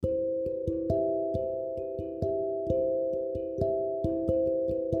Hi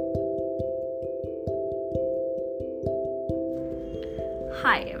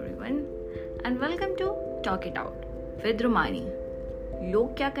everyone and welcome to Talk It Out with रुमानी।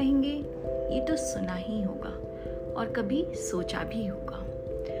 लोग क्या कहेंगे ये तो सुना ही होगा और कभी सोचा भी होगा,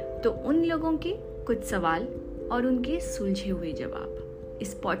 तो उन लोगों के कुछ सवाल और उनके सुलझे हुए जवाब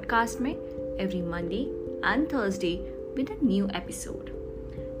इस पॉडकास्ट में every Monday and Thursday with a new episode.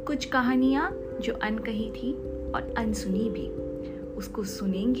 कुछ कहानियाँ जो अनकही थी और अनसुनी भी, उसको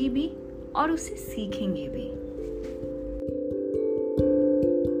सुनेंगे भी और उसे सीखेंगे भी।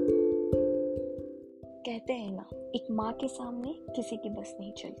 कहते हैं ना, एक माँ के सामने किसी की बस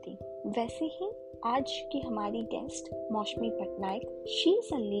नहीं चलती। वैसे ही आज की हमारी guest Moushumi Patnaik, she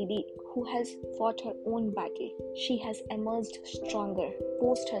is a lady who has fought her own battle. She has emerged stronger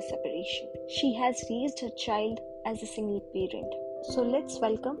post her separation. She has raised her child as a single parent. So let's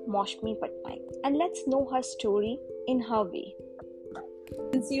welcome Moushumi Patnaik and let's know her story in her way.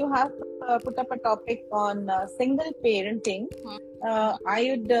 Since you have put up a topic on single parenting, I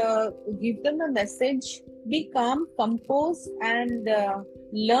would give them a message: be calm, composed, and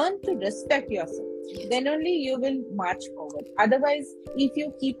learn to respect yourself. Yes. Then only you will march forward. Otherwise, if you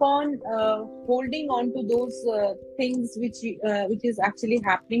keep on holding on to those things which is actually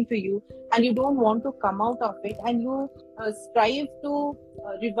happening to you, and you don't want to come out of it, and you strive to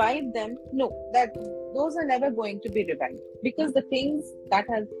revive them, no, that those are never going to be revived, because the things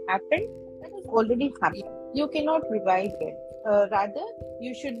that has happened, that has already happened. You cannot revive it. Rather,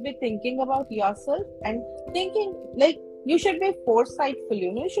 you should be thinking about yourself and thinking like you should be foresightful.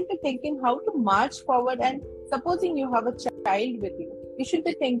 You should be thinking how to march forward. And supposing you have a child with you, you should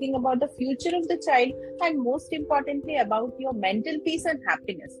be thinking about the future of the child, and most importantly about your mental peace and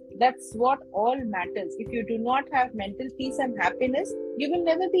happiness. That's what all matters. If you do not have mental peace and happiness, you will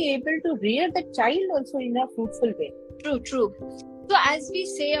never be able to rear the child also in a fruitful way. True. So as we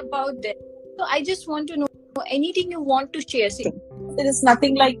say about this, so I just want to know anything you want to share. See, there is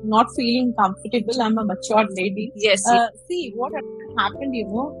nothing like not feeling comfortable. I'm a mature lady. Yes. See, what happened,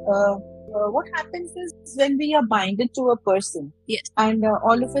 what happens is when we are binded to a person, yes, and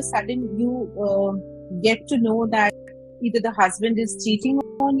all of a sudden you get to know that either the husband is cheating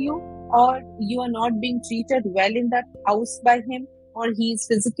on you, or you are not being treated well in that house by him, or he is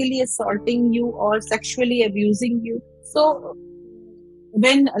physically assaulting you or sexually abusing you. So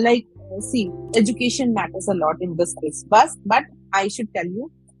when see, education matters a lot in this case. But I should tell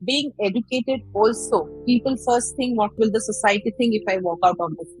you, being educated also, people first think, what will the society think if I walk out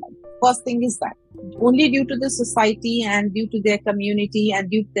of this life? First thing is that. Only due to the society and due to their community and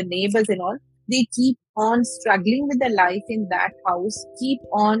due to the neighbors and all, they keep on struggling with their life in that house, keep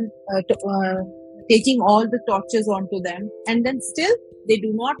on taking all the tortures onto them, and then still they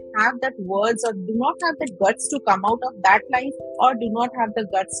do not have that words or do not have the guts to come out of that life, or do not have the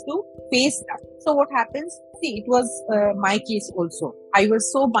guts to face that. So what happens? See, it was my case also. I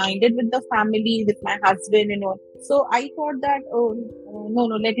was so binded with the family, with my husband and all. So I thought that, no,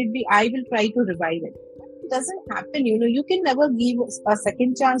 let it be. I will try to revive it. It doesn't happen. You can never give a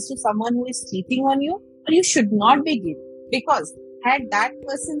second chance to someone who is cheating on you, or you should not be given. Because had that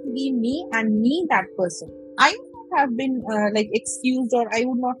person been me and me that person, I would not have been excused, or I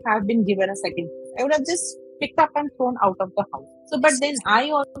would not have been given a second. I would have just picked up and thrown out of the house. So, but then I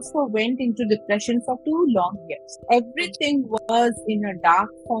also went into depression for 2 long years. Everything was in a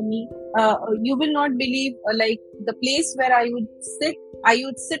dark for me. You will not believe, the place where I would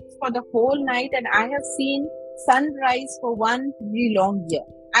sit for the whole night, and I have seen sunrise for 1 very long year.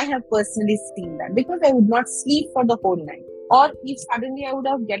 I have personally seen that, because I would not sleep for the whole night. Or if suddenly I would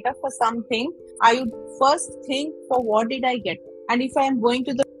have get up for something, I would first think, for what did I get up? And if I am going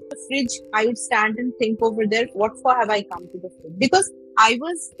to the fridge, I would stand and think over there, what for have I come to the fridge? Because I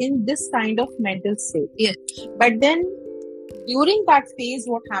was in this kind of mental state. Yes. But then during that phase,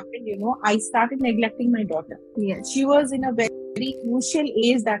 what happened, I started neglecting my daughter. Yes. She was in a very crucial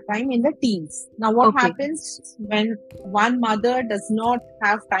age that time, in the teens. Now what happens when one mother does not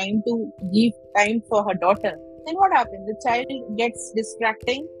have time to give time for her daughter? Then what happens? The child gets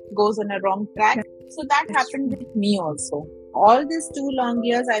distracting, goes on a wrong track. So that happened with me also. All these 2 long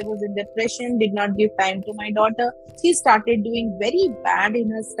years, I was in depression, did not give time to my daughter. She started doing very bad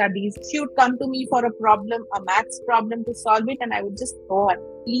in her studies. She would come to me for a problem, a maths problem, to solve it, and I would just throw her,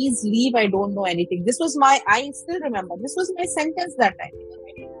 please leave, I don't know anything. This was I still remember, this was my sentence that time.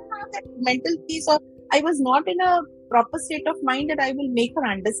 I didn't have that mental peace, or I was not in a proper state of mind that I will make her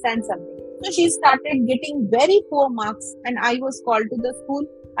understand something. So she started getting very poor marks, and I was called to the school.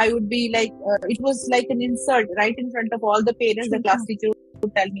 I would be like, it was like an insult right in front of all the parents. The class teacher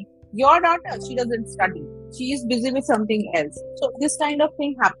would tell me, Your daughter, she doesn't study. She is busy with something else. So this kind of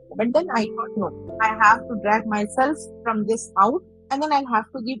thing happened. But then I thought, no, I have to drag myself from this out, and then I'll have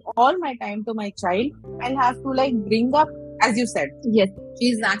to give all my time to my child. I'll have to like bring up, as you said. Yes.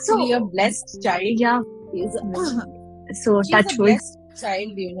 She's actually a blessed child. Yeah. So She's a touch wood. blessed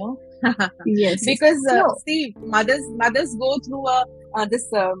child, you know. Yes. Because No. see, mothers go through this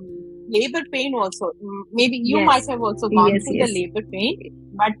labor pain also. Maybe you Yes. might have also gone Yes, through yes. the labor pain,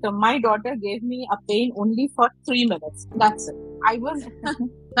 but my daughter gave me a pain only for 3 minutes. That's it. I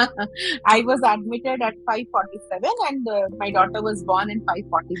was admitted at 5:47, and my daughter was born in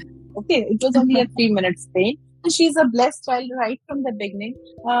 5:40. Okay, it was only a 3 minutes pain. And she's a blessed child right from the beginning.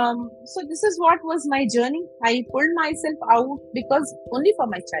 So this is what was my journey. I pulled myself out because only for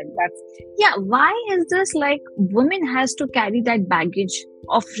my child. That's Yeah, why is this like women has to carry that baggage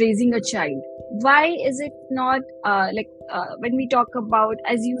of raising a child? Why is it not when we talk about,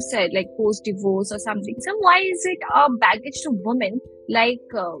 as you said, like post divorce or something? So why is it a baggage to women?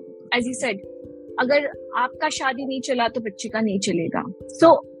 Like as you said, अगर आपका शादी नहीं चला तो बच्चे का नहीं चलेगा.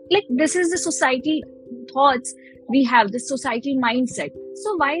 So like this is the society thoughts we have, the society mindset.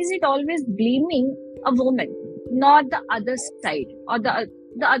 So why is it always blaming a woman, not the other side or the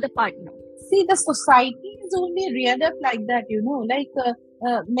other partner? See, the society is only reared up like that, you know. Like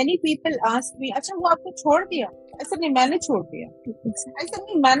many people ask me, अच्छा वो आपको छोड़ दिया? ऐसा नहीं, मैंने छोड़ दिया. ऐसा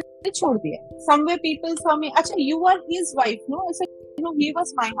नहीं, मैंने छोड़ दिया. Somewhere people saw me, अच्छा you are his wife, no? ऐसा, no, he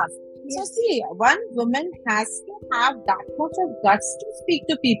was my husband. So see, one woman has to have that much of guts to speak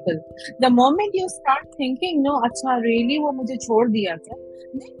to people. The moment you start thinking, no, अच्छा really वो मुझे छोड़ दिया क्या?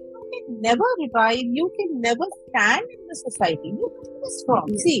 Then you can never revive. You can never stand in the society. You have to be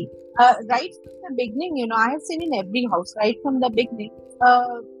strong. See, right from the beginning, you know, I have seen in every house, right from the beginning,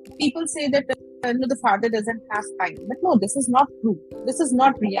 people say that no, the father doesn't have time. But no, this is not true. This is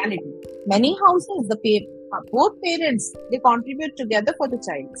not reality. Many houses, both parents, they contribute together for the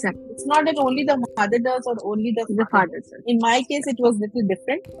child. Exactly. It's not that only the mother does or only the father does. In my case, it was little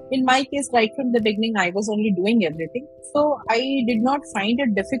different. In my case, right from the beginning, I was only doing everything. So I did not find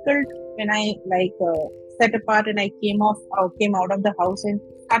it difficult when I set apart and I came out of the house and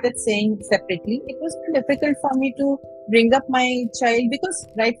started staying separately. It was difficult for me to bring up my child because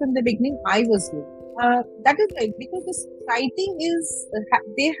right from the beginning, I was here. That is right, because the society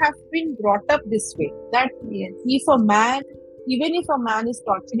they have been brought up this way that even if a man is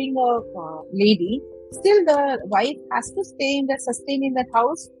torturing a lady, still the wife has to sustain in that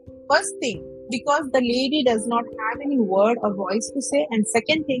house. First thing, because the lady does not have any word or voice to say, and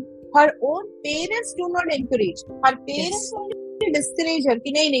second thing, her own parents do not encourage. Her parents only discourage her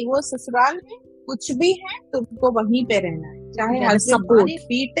कि नहीं वो ससुराल में कुछ भी है तुमको वहीं पे रहना है, चाहे हस्बैंड मारे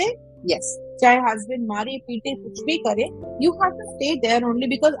पीटे, yes, चाहे हस्बैंड मारे पीटे कुछ भी करे, you have to stay there only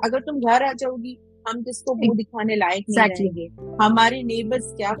because अगर तुम घर आ जाओगी, हम जिसको मुंह दिखाने लायक नहीं रहेंगे, हमारे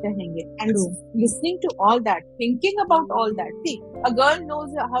neighbors क्या कहेंगे, and listening to all that, thinking about all that. See, a girl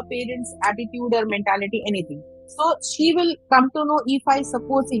knows her parents' attitude or mentality, anything. So she will come to know if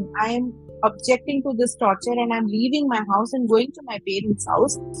supposing I am objecting to this torture and I'm leaving my house and going to my parents'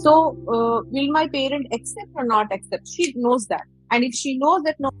 house. So will my parent accept or not accept? She knows that. And if she knows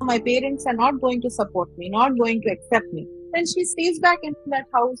that no, my parents are not going to support me, not going to accept me, then she stays back in that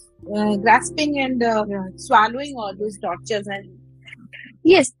house, grasping and swallowing all those tortures. And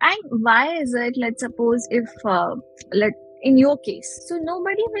yes, and why is it? Let's suppose if in your case, so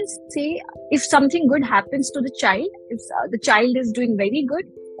nobody will say if something good happens to the child, if the child is doing very good,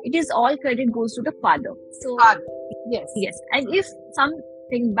 it is all credit goes to the father. So yes, and if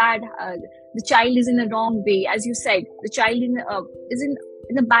something bad, the child is in a wrong way, as you said, the child is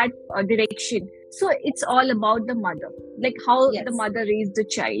in a bad direction. So it's all about the mother, like how the mother raised the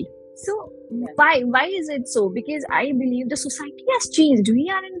child. So why is it so? Because I believe the society has changed. We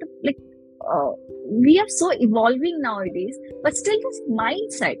are in we are so evolving nowadays, but still this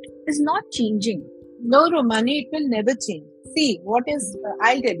mindset is not changing. No, Romani, it will never change. See,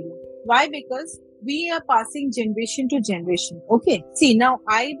 I'll tell you. Why? Because we are passing generation to generation. Okay. See, now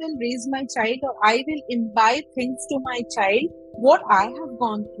I will raise my child, or I will imbibe things to my child, what I have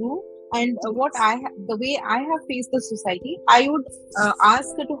gone through and the way I have faced the society. I would ask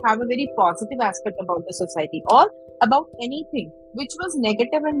her to have a very positive aspect about the society or about anything which was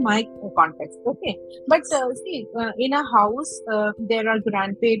negative in my context. Okay. But see, in a house, there are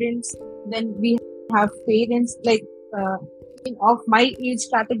grandparents, then we have parents, of my age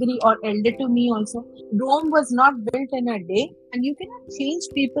category or elder to me also. Rome was not built in a day, and you cannot change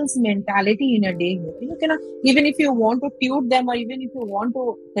people's mentality in a day. You cannot, even if you want to tune them or even if you want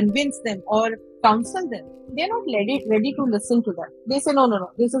to convince them or counsel them, they are not ready to listen to that. They say no,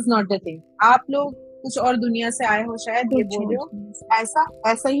 this is not the thing. आप लोग कुछ और दुनिया से आए हो, शायद ये बोल रहे हो,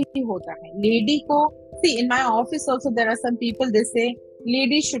 ऐसा ही होता है. लेडी को, see in my office also there are some people, they say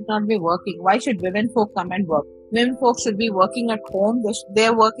ladies should not be working. Why should women folk come and work? Women folk should be working at home.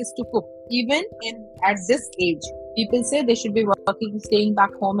 Their work is to cook. Even at this age, people say they should be working, staying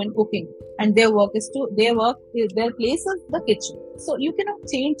back home and cooking. And their place is the kitchen. So you cannot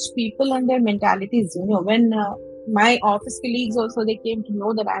change people and their mentalities. When my office colleagues also, they came to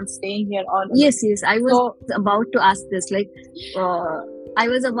know that I'm staying here all alone. Yes. I was about to ask this.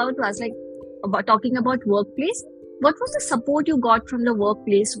 About talking about workplace. What was the support you got from the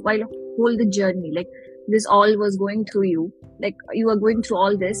workplace while whole the journey? Like this all was going through you. Like you were going through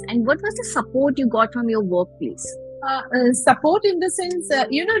all this, and what was the support you got from your workplace? Support in the sense,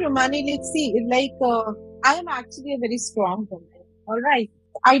 Romani, let's see, I am actually a very strong woman. All right.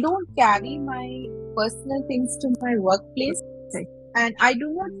 I don't carry my personal things to my workplace. Right. And I do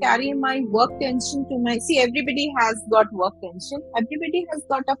not carry my work tension to my... See, everybody has got work tension. Everybody has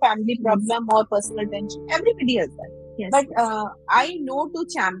got a family problem or personal tension. Everybody has that. Yes. But I know to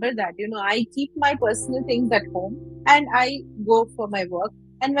chamber that. I keep my personal things at home and I go for my work.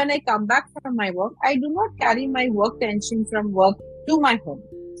 And when I come back from my work, I do not carry my work tension from work to my home.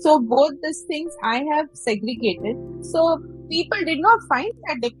 So both these things I have segregated. So people did not find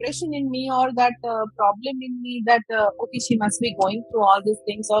that depression in me or that problem in me that, okay, she must be going through all these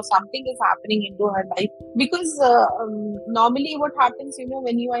things or something is happening into her life. Because normally what happens,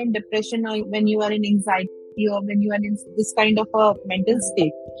 when you are in depression or when you are in anxiety or when you are in this kind of a mental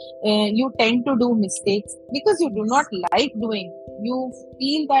state, you tend to do mistakes because you do not like doing. You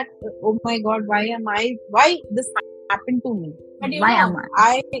feel that, oh my God, why this happened to me? But why am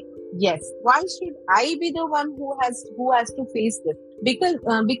I? Yes. Why should I be the one who has to face this?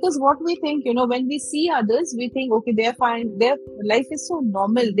 Because what we think, when we see others, we think, okay, they're fine. Their life is so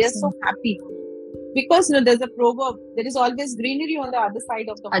normal. They're so happy. Because there's a proverb, there is always greenery on the other side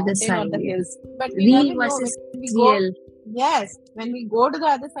of the mountain or the hills. But we real never know versus when we go. real. Yes, when we go to the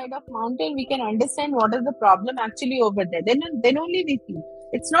other side of mountain, we can understand what is the problem actually over there. Then only we feel.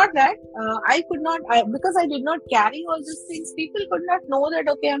 It's not that because I did not carry all these things, people could not know that,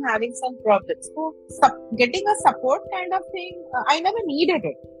 okay, I'm having some problems. So getting a support kind of thing, I never needed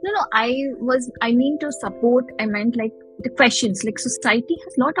it. No, I mean to support, I meant like the questions. Like society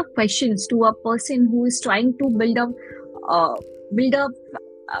has a lot of questions to a person who is trying to build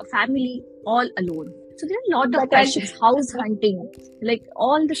a family all alone. So there are a lot of questions. House hunting, like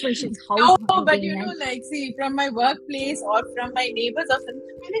all the questions. No, but see, from my workplace or from my neighbors or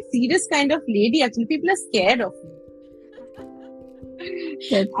something, I'm a serious kind of lady. Actually, people are scared of me.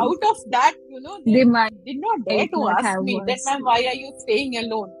 Out of that, they did not dare to ask me that, ma'am, why are you staying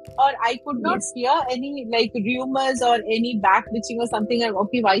alone? Or I could not hear any rumors or any backbitching or something like,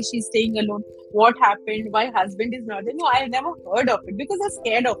 okay, why she's staying alone? What happened? Why husband is not there? No, I never heard of it because I'm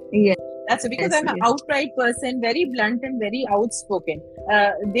scared of it. Yeah. That's because I'm an outright person, very blunt and very outspoken.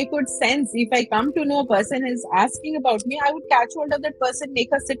 They could sense if I come to know a person is asking about me, I would catch hold of that person, make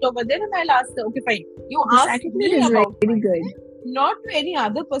her sit over there, and I'll ask her, okay, fine. You ask me about very good. Not to any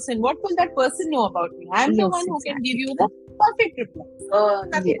other person. What will that person know about me? I'm the one who can give you the perfect reply.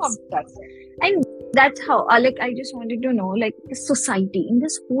 Nothing of that. And that's how, I just wanted to know, like, the society in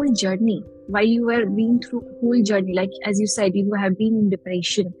this whole journey, while you were being through whole journey, like as you said, you have been in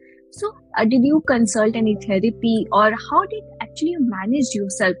depression. So, did you consult any therapy, or how did actually you manage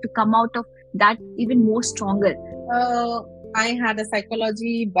yourself to come out of that even more stronger? I had a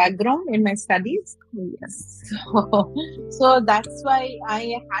psychology background in my studies. Yes. So that's why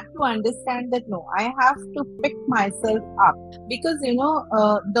I had to understand that no, I have to pick myself up, because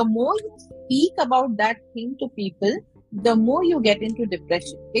the more you speak about that thing to people, the more you get into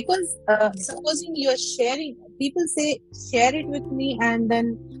depression. Because supposing you are sharing, people say share it with me and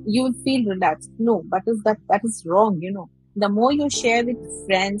then you will feel relaxed. No, that is wrong. The more you share with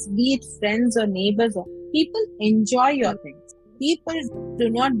friends, be it friends or neighbors, or people enjoy your things. People do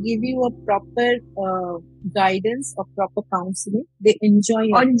not give you a proper guidance or proper counseling. They enjoy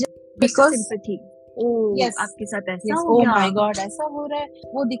your things. Because sympathy. Yes. आपके साथ ऐसा हो गया. Oh my God, ऐसा हो रहा है.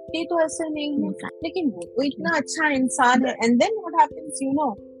 वो दिखते तो ऐसे नहीं है, लेकिन वो इतना अच्छा इंसान है. And then what happens,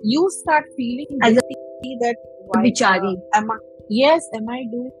 you start feeling guilty that why yes, am I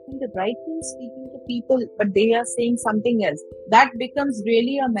doing the right thing speaking to people, but they are saying something else? That becomes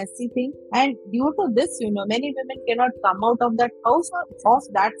really a messy thing. And due to this, many women cannot come out of that house or of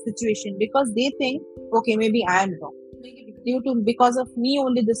that situation because they think, okay, maybe I am wrong. Because of me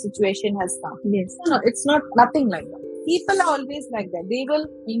only the situation has come. Yes. No, it's not nothing like that. People are always like that. They will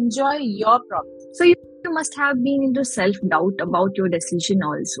enjoy your problem. So you must have been into self-doubt about your decision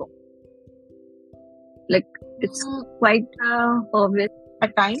also. Like, it's quite obvious.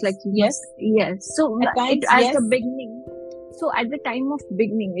 At times, like, yes. So At times, at yes. the beginning, so at the time of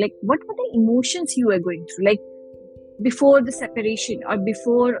beginning, like, what were the emotions you were going through? Like, before the separation or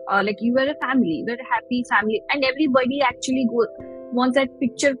before, like, you were a family, you were a happy family, and everybody actually wants that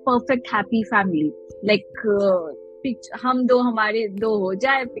picture perfect happy family. Like, हम दो हमारे दो हो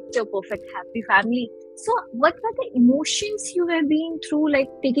जाए, picture perfect happy family. So what were the emotions you were being through, like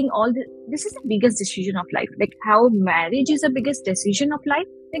taking all this is the biggest decision of life, like how marriage is the biggest decision of life,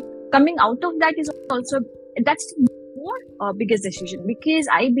 like coming out of that is also, that's the more biggest decision, because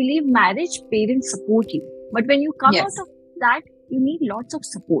I believe marriage parents support you, but when you come out of that, you need lots of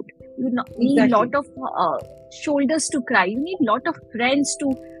support, you need lot of shoulders to cry, you need lot of friends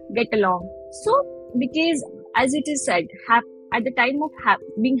to get along. So because as it is said, at the time of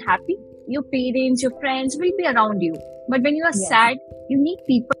being happy, your parents, your friends will be around you. But when you are sad, you need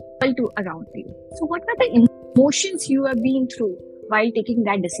people to around you. So what were the emotions you have been through while taking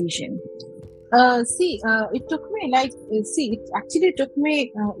that decision? It took me it actually took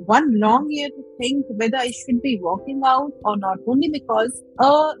me 1 long year to think whether I should be walking out or not, only because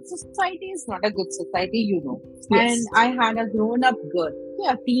society is not a good society, Yes. And I had a grown up girl,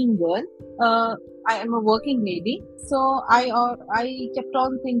 a teen girl. I am a working lady, so I kept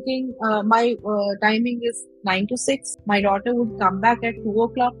on thinking my timing is 9 to 6. My daughter would come back at 2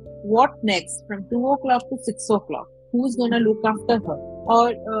 o'clock. What next? From 2 o'clock to 6 o'clock, who's gonna look after her?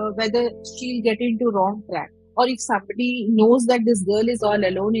 Or whether she'll get into wrong track, or if somebody knows that this girl is all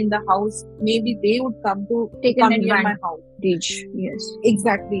alone in the house, maybe they would come near my house. Yes,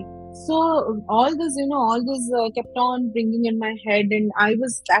 exactly. So all this kept on bringing in my head, and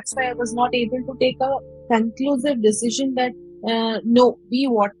that's why I was not able to take a conclusive decision that no, be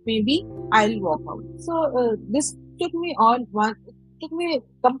what may be, I'll walk out. So this took me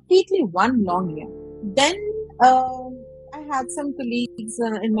completely 1 long year. Then I had some colleagues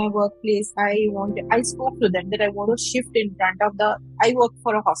in my workplace. I spoke to them that I want to shift in front of I work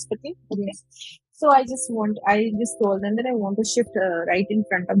for a hospital. Okay. So I just told them that I want to shift right in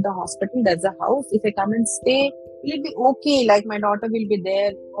front of the hospital. There's a house. If I come and stay, it'll be okay. Like my daughter will be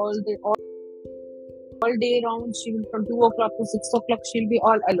there all day round. She will from 2 o'clock to 6 o'clock. She'll be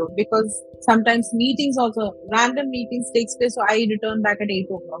all alone, because sometimes meetings also, random meetings takes place. So I return back at 8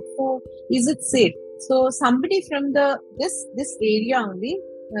 o'clock. So is it safe? So somebody from this area only,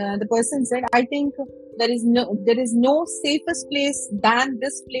 the person said, I think there is no safest place than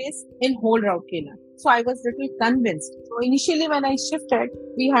this place in whole Rourkela. So I was little convinced. So initially when I shifted,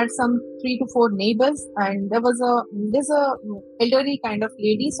 we had some 3 to 4 neighbors, and there's a elderly kind of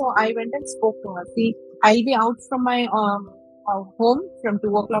lady. So I went and spoke to her. See, I'll be out from my home from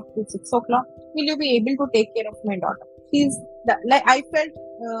 2 o'clock to 6 o'clock. Will you be able to take care of my daughter? I felt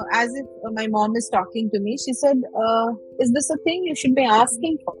as if my mom is talking to me. She said, is this a thing you should be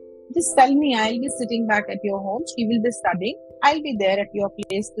asking for? Just tell me, I'll be sitting back at your home. She will be studying. I'll be there at your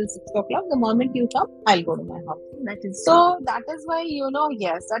place till 6 o'clock. The moment you come, I'll go to my house. That is why, that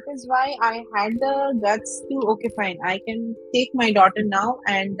is why I had the guts to, okay, fine, I can take my daughter now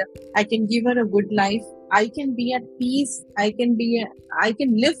and I can give her a good life. I can be at peace. I can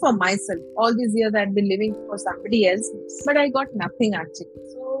live for myself. All these years I've been living for somebody else, but I got nothing actually.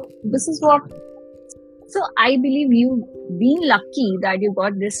 So this is what. So I believe you being lucky that you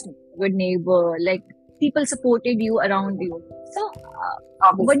got this good neighbor, like people supported you around you. So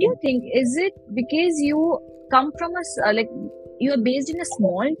what do you think? Is it because you come from you are based in a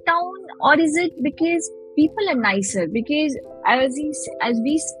small town, or is it because people are nicer? Because as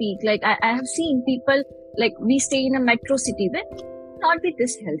we speak, like I have seen people, like we stay in a metro city, where not be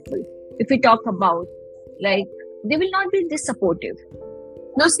this helpful. If we talk about, like, they will not be this supportive.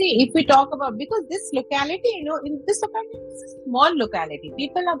 No, see, if we talk about, because this locality, in this locality is a small locality.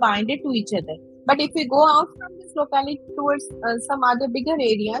 People are binded to each other. But if we go out from this locality towards some other bigger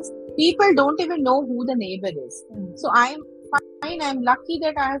areas, people don't even know who the neighbor is. So I'm fine. I'm lucky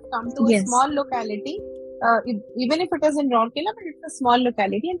that I have come to a small locality. Even if it is in Rourkela, but it's a small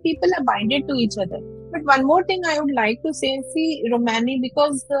locality and people are binded to each other. But one more thing I would like to say, see, Romani,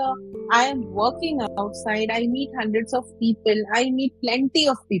 because I am working outside, I meet hundreds of people, I meet plenty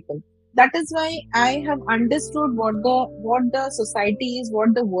of people. that is why I have understood what the society is,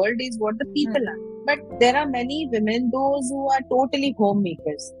 what the world is, what the people are. But there are many women, those who are totally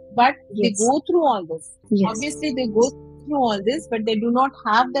homemakers, but they go through all this. Obviously, they go through all this, but they do not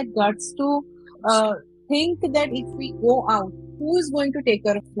have that guts to think that if we go out, who is going to take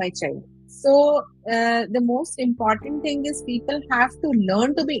care of my child? So the most important thing is people have to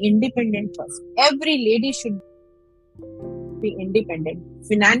learn to be independent first. Every lady should be independent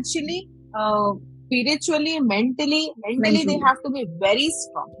financially, spiritually, mentally. They have to be very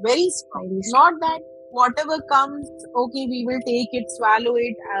strong, very strong. Not that whatever comes, okay, we will take it, swallow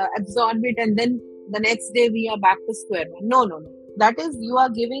it, absorb it, and then the next day we are back to square one. No. That is, you are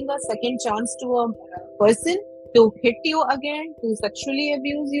giving a second chance to a person to hit you again, to sexually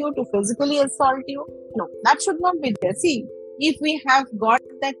abuse you, to physically assault you. No, that should not be there. See, if we have got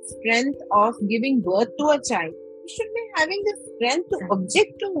that strength of giving birth to a child, we should be having the strength to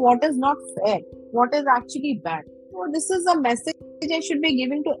object to what is not fair, what is actually bad. So this is a message I should be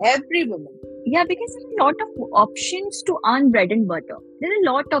giving to every woman. Yeah, because there are a lot of options to earn bread and butter. There are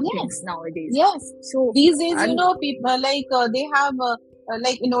a lot of things nowadays. Yes. So these days, people they have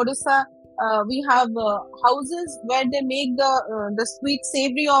like in Odisha, we have houses where they make the sweet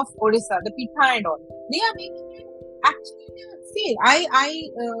savory of Odisha, the pitha and all. They are making it. Actually, see, I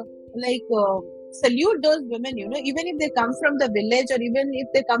salute those women, even if they come from the village or even if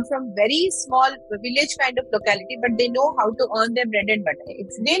they come from very small village kind of locality, but they know how to earn their bread and butter.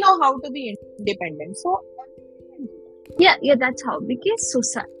 They know how to be independent. So, yeah, that's how.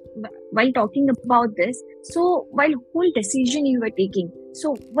 Because while talking about this, so while whole decision you were taking,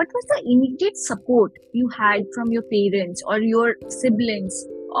 so what was the immediate support you had from your parents or your siblings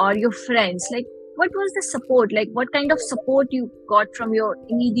or your friends? Like, what was the support? Like, what kind of support you got from your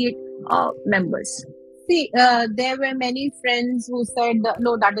immediate members? See, there were many friends who said,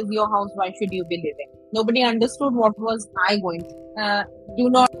 no, that is your house, why should you be living? Nobody understood what was I going to. Do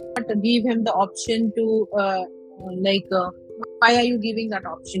not give him the option to, why are you giving that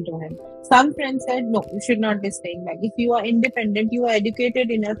option to him? Some friends said, no, you should not be staying back. If you are independent, you are educated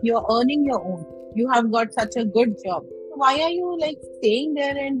enough, you are earning your own, you have got such a good job. Why are you staying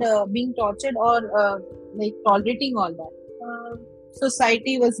there and being tortured or tolerating all that?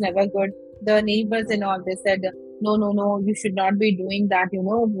 Society was never good. The neighbors and all, they said, no, you should not be doing that,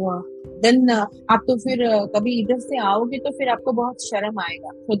 Then आप तो फिर कभी इधर से आओगे तो फिर आपको बहुत शर्म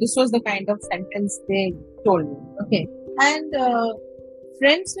आएगा. So this was the kind of sentence they told me. Okay. And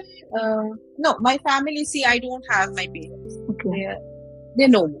friends, no, my family, see, I don't have my parents. Okay. They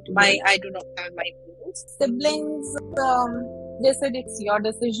know me. I do not have my parents. Siblings, they said it's your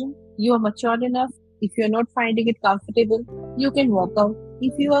decision. You are mature enough. If you're not finding it comfortable, you can walk out.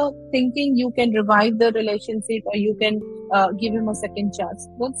 If you are thinking you can revive the relationship or you can give him a second chance,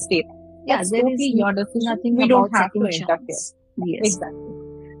 then stay. That's totally your decision. Nothing we don't have to interfere. Yes. Exactly.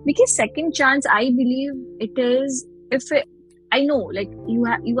 Because second chance, I believe it is, I know, you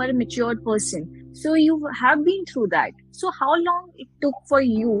are a matured person. So you have been through that. So how long it took for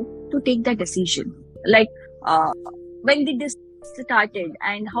you to take that decision? When did this started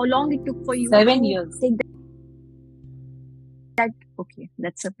and how long it took for you 7 years. Take that? Okay,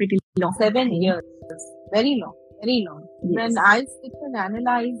 that's a pretty long 7 time. years. Very long. Yes. When I sit and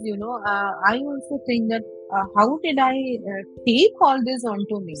analyze, I also think that how did I take all this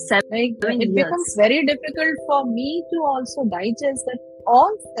onto me? It becomes very difficult for me to also digest that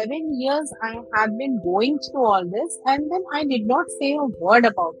all 7 years I have been going through all this and then I did not say a word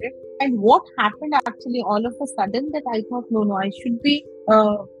about it. And what happened actually all of a sudden that I thought, no, I should be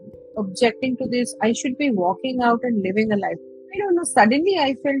objecting to this. I should be walking out and living a life. I don't know. Suddenly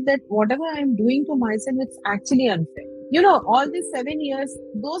I felt that whatever I'm doing to myself, it's actually unfair. All these 7 years,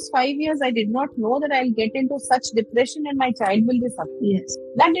 those 5 years, I did not know that I'll get into such depression and my child will be suffering. Yes.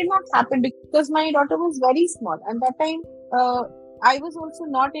 That did not happen because my daughter was very small. And that time, I was also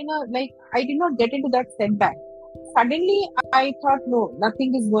not I did not get into that setback. Suddenly, I thought, no,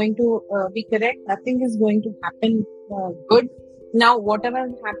 nothing is going to be correct. Nothing is going to happen good. Now, whatever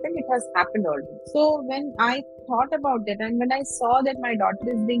has happened, it has happened already. So, when I thought about that and when I saw that my daughter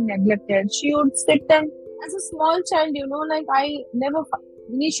is being neglected, she would sit and as a small child,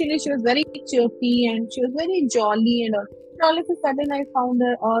 initially she was very chirpy and she was very jolly and all of a sudden I found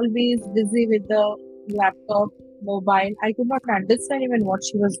her always busy with the laptop, mobile. I could not understand even what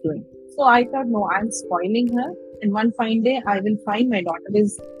she was doing. So I thought, no, I'm spoiling her. And one fine day, I will find my daughter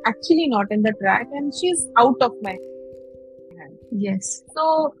is actually not in the track and she's out of my hand. Yes.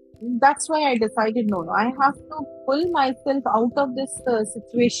 So that's why I decided, no, I have to pull myself out of this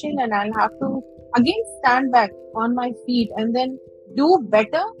situation and I'll have to again stand back on my feet and then do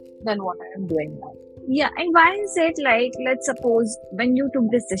better than what I am doing now. Yeah, and why is it like, let's suppose when you took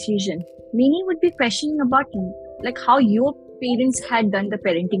this decision, many would be questioning about you, like how your parents had done the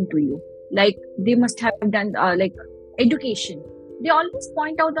parenting to you. Like they must have done like education. They always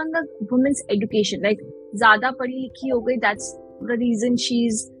point out on the woman's education, like ज़्यादा पढ़ी लिखी हो गई. That's the reason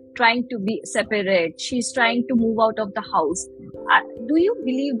she's trying to be separate. She's trying to move out of the house. Do you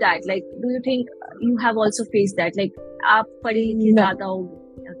believe that? Like, do you think you have also faced that? Like, आप पढ़ी लिखी ज़्यादा हो गई?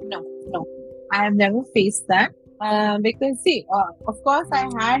 No. I have never faced that because see, of course, I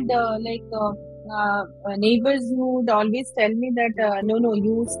had neighbors who would always tell me that no,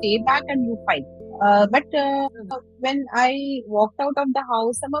 you stay back and you fight. But when I walked out of the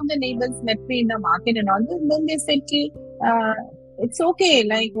house, some of the neighbors met me in the market and all. Then they said, "It's okay.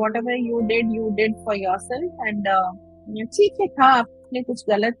 Like whatever you did for yourself, and ठीक है था, आपने कुछ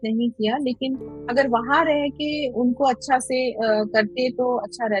गलत नहीं किया, लेकिन अगर वहां रह के उनको अच्छा से करते तो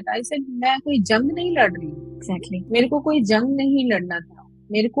अच्छा रहता." ऐसे मैं कोई जंग नहीं लड़ रही हूँ. Exactly. मेरे को कोई जंग नहीं लड़ना था,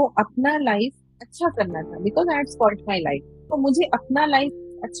 मेरे को अपना लाइफ अच्छा करना था, because I had spoiled my life. तो मुझे अपना लाइफ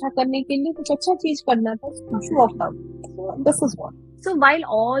अच्छा करने के लिए कुछ अच्छा चीज करना था. Walk out. This is what. So while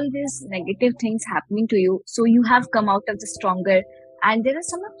all these negative things happening to you, so you have come out of the stronger, and there are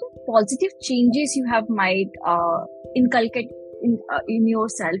some of the positive changes you have made inculcate in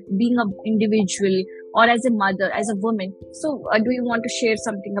yourself, being an individual or as a mother, as a woman. So do you want to share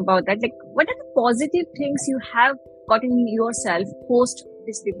something about that? Like, what are the positive things you have gotten in yourself post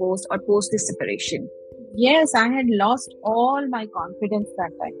this divorce or post this separation? Yes, I had lost all my confidence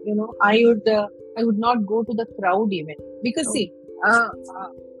that time. You know, I would not go to the crowd even because see,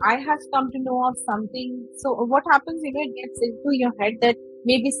 I have come to know of something. So what happens, you know, it gets into your head that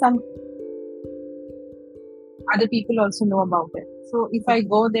maybe some other people also know about it. So if I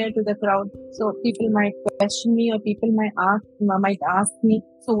go there to the crowd, so people might question me or people might ask me,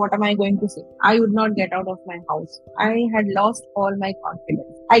 so what am I going to say? I would not get out of my house. I had lost all my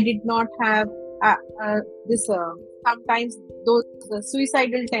confidence. I did not have sometimes those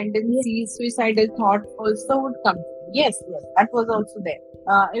suicidal tendencies, suicidal thoughts also would come. Yes, that was also there.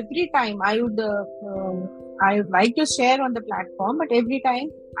 Every time I would like to share on the platform, but every time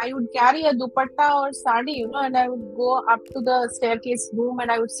I would carry a dupatta or sari, you know, and I would go up to the staircase room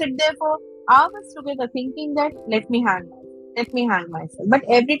and I would sit there for hours together thinking that let me hang myself. But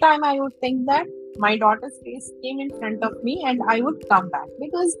every time I would think that, my daughter's face came in front of me and I would come back,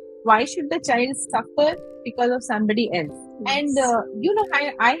 because why should the child suffer because of somebody else? Yes. And you know,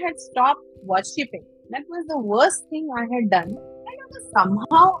 I had stopped worshipping. That was the worst thing I had done. And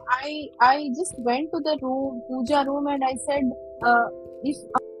somehow I just went to the puja room, and I said, if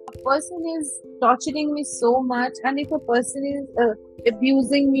a person is torturing me so much, and if a person is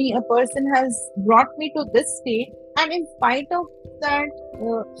abusing me, a person has brought me to this state, and in spite of that,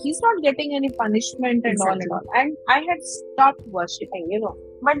 he's not getting any punishment and exactly. all. And I had stopped worshipping, you know.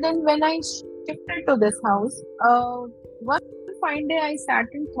 But then when I shifted to this house, one fine day I sat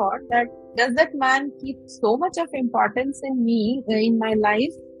and thought that, does that man keep so much of importance in me, in my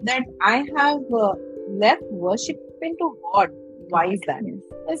life, that I have left worshiping to God? Why is that?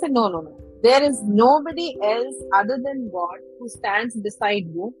 I said, no. There is nobody else other than God who stands beside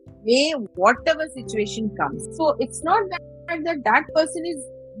you, may whatever situation comes. So it's not that person is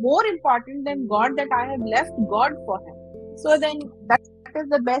more important than God, that I have left God for him. So then that is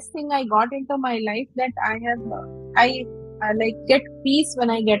the best thing I got into my life, that I like get peace when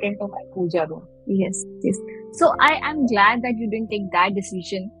I get into my puja room. Yes. So I am glad that you didn't take that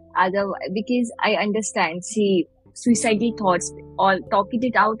decision, because I understand. See, suicidal thoughts, all talking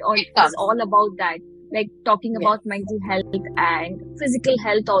it out, or it's all about that, like talking about mental health and physical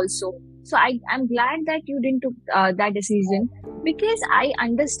health also. So I'm glad that you didn't took that decision, because I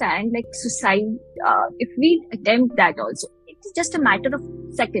understand, like suicide, if we attempt that also, it's just a matter of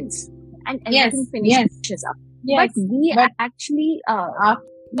seconds and everything finishes up. Yes, but we actually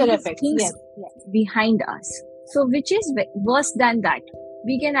after things behind us. So which is worse than that.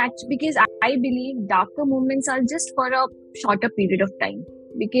 We can because I believe darker moments are just for a shorter period of time,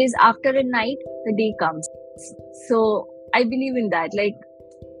 because after a night the day comes. So I believe in that, like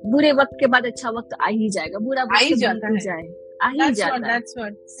बुरे वक्त के बाद अच्छा वक्त आ ही जाएगा, बुरा वक्त आ ही जाता है. That's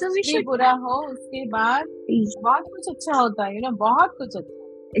what. So we should बुरा हो उसके बाद बहुत कुछ अच्छा होता है, you know, बहुत कुछ अच्छा.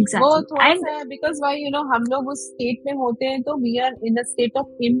 Exactly. वो थोड़ा सा है, because why, you know, हम लोग उस स्टेट में होते हैं तो we are in a state of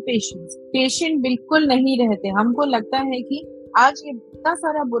impatience. Patient बिल्कुल नहीं रहते. हमको लगता है कि आज ये इतना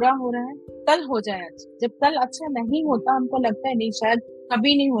सारा बुरा हो रहा है, कल हो जाए अच्छा. जब कल अच्छा नहीं होता, हमको लगता है नहीं, शायद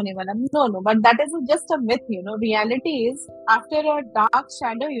कभी नहीं होने वाला. No, but that is just a myth, you know. Reality is, after a dark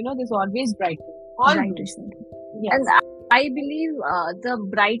shadow, you know, there's always bright. Always. Yes. And I believe the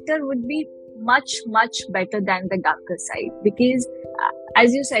brighter would be much, much better than the darker side. Because,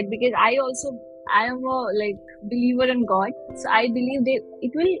 as you said, because I am a believer in God. So I believe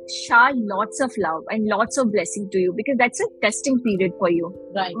it will shower lots of love and lots of blessing to you, because that's a testing period for you.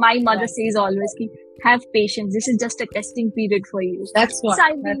 Right. My mother Right. says always, have patience. This is just a testing period for you. That's what. So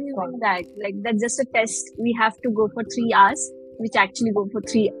I believe in that. That's just a test. We have to go for 3 hours, which actually go for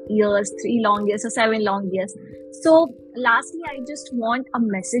 3 years, 3 long years, or 7 long years. So lastly, I just want a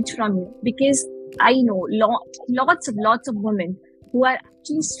message from you, because I know lots of women who are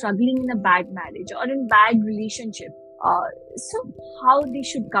actually struggling in a bad marriage or in bad relationship. So how they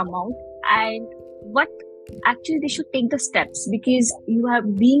should come out, and what actually they should take the steps, because you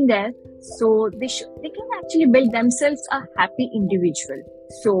have been there. So they can actually build themselves a happy individual.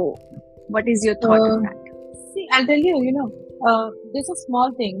 So what is your thought on that? See, I'll tell you, there's a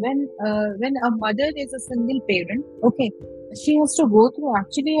small thing. When a mother is a single parent, okay, she has to go through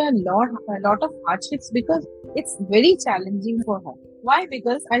actually a lot of hardships, because it's very challenging for her. Why?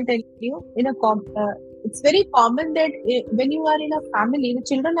 Because I'll tell you, it's very common that when you are in a family, the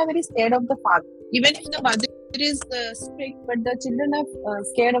children are very scared of the father. Even if the mother is strict, but the children are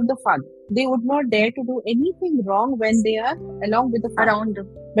scared of the father. They would not dare to do anything wrong when they are along with the father. Around them.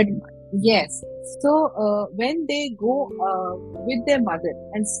 But yes, so when they go with their mother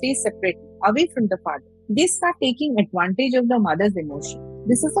and stay separate, away from the father, they start taking advantage of the mother's emotion.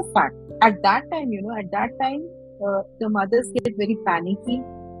 This is a fact. At that time, the mothers get very panicky.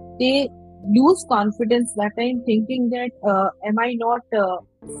 They lose confidence that time, thinking that am I not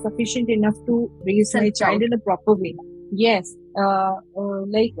sufficient enough to raise my child in a proper way? Yes.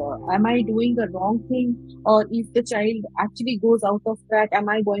 Am I doing the wrong thing? Or if the child actually goes out of that, am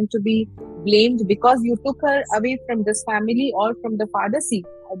I going to be blamed because you took her away from this family or from the father? See,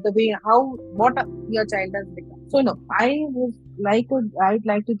 the way what your child has become. So no, I'd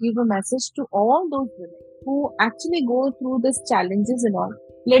like to give a message to all those women who actually go through these challenges and all.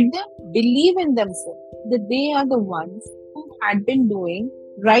 Let them believe in themselves that they are the ones who had been doing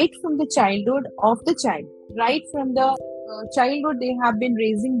right from the childhood of the child, right from the childhood they have been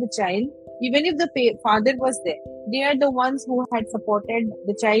raising the child. Even if the father was there, they are the ones who had supported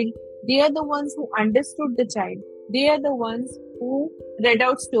the child. They are the ones who understood the child. They are the ones who read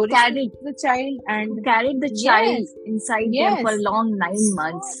out stories to the child and carried the child inside them for a long 9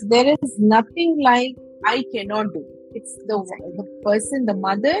 months. There is nothing like I cannot do. It's the person, the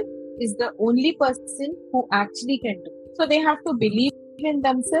mother is the only person who actually can do. So they have to believe in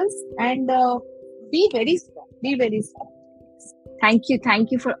themselves and be very strong. Be very strong.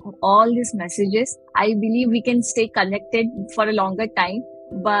 Thank you for all these messages. I believe we can stay connected for a longer time,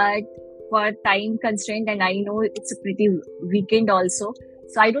 but for time constraint, and I know it's a pretty weekend also.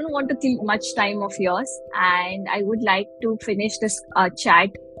 So I don't want to kill much time of yours, and I would like to finish this chat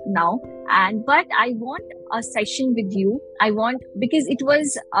now. But I want a session with you. Because it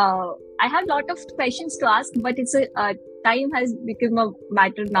was, I have a lot of questions to ask, but time has become a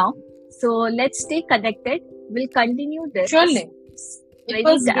matter now. So let's stay connected. We'll continue this. Surely. It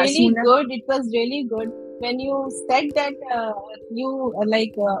was really good. It was really good. When you said that you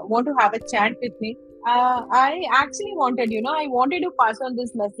want to have a chat with me, I actually wanted to pass on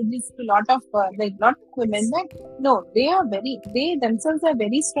these messages to lot of women that no, they themselves are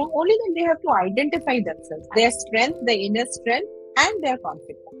very strong. Only then they have to identify themselves, their strength, their inner strength, and their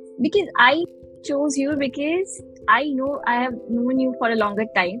confidence. Because I chose you because I know I have known you for a longer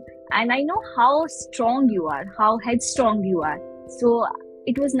time, and I know how strong you are, how headstrong you are. So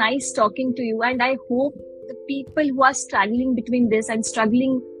it was nice talking to you, and I hope the people who are struggling between this and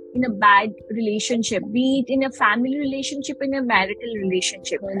struggling in a bad relationship, be it in a family relationship, in a marital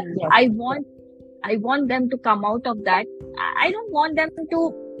relationship, yes. I want them to come out of that. I don't want them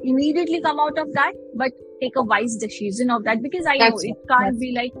to immediately come out of that, but take a wise decision of that, because I know it can't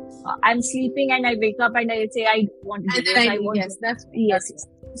be like I'm sleeping and I wake up and I say I want to do this. Yes.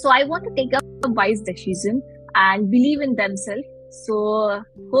 So I want to take a wise decision and believe in themselves. So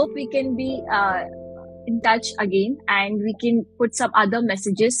hope we can be in touch again, and we can put some other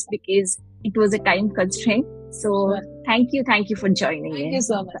messages, because it was a time constraint. So thank you for joining. Thank you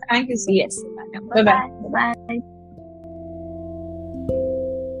so much. Thank you so much. Yes. Bye bye. Bye.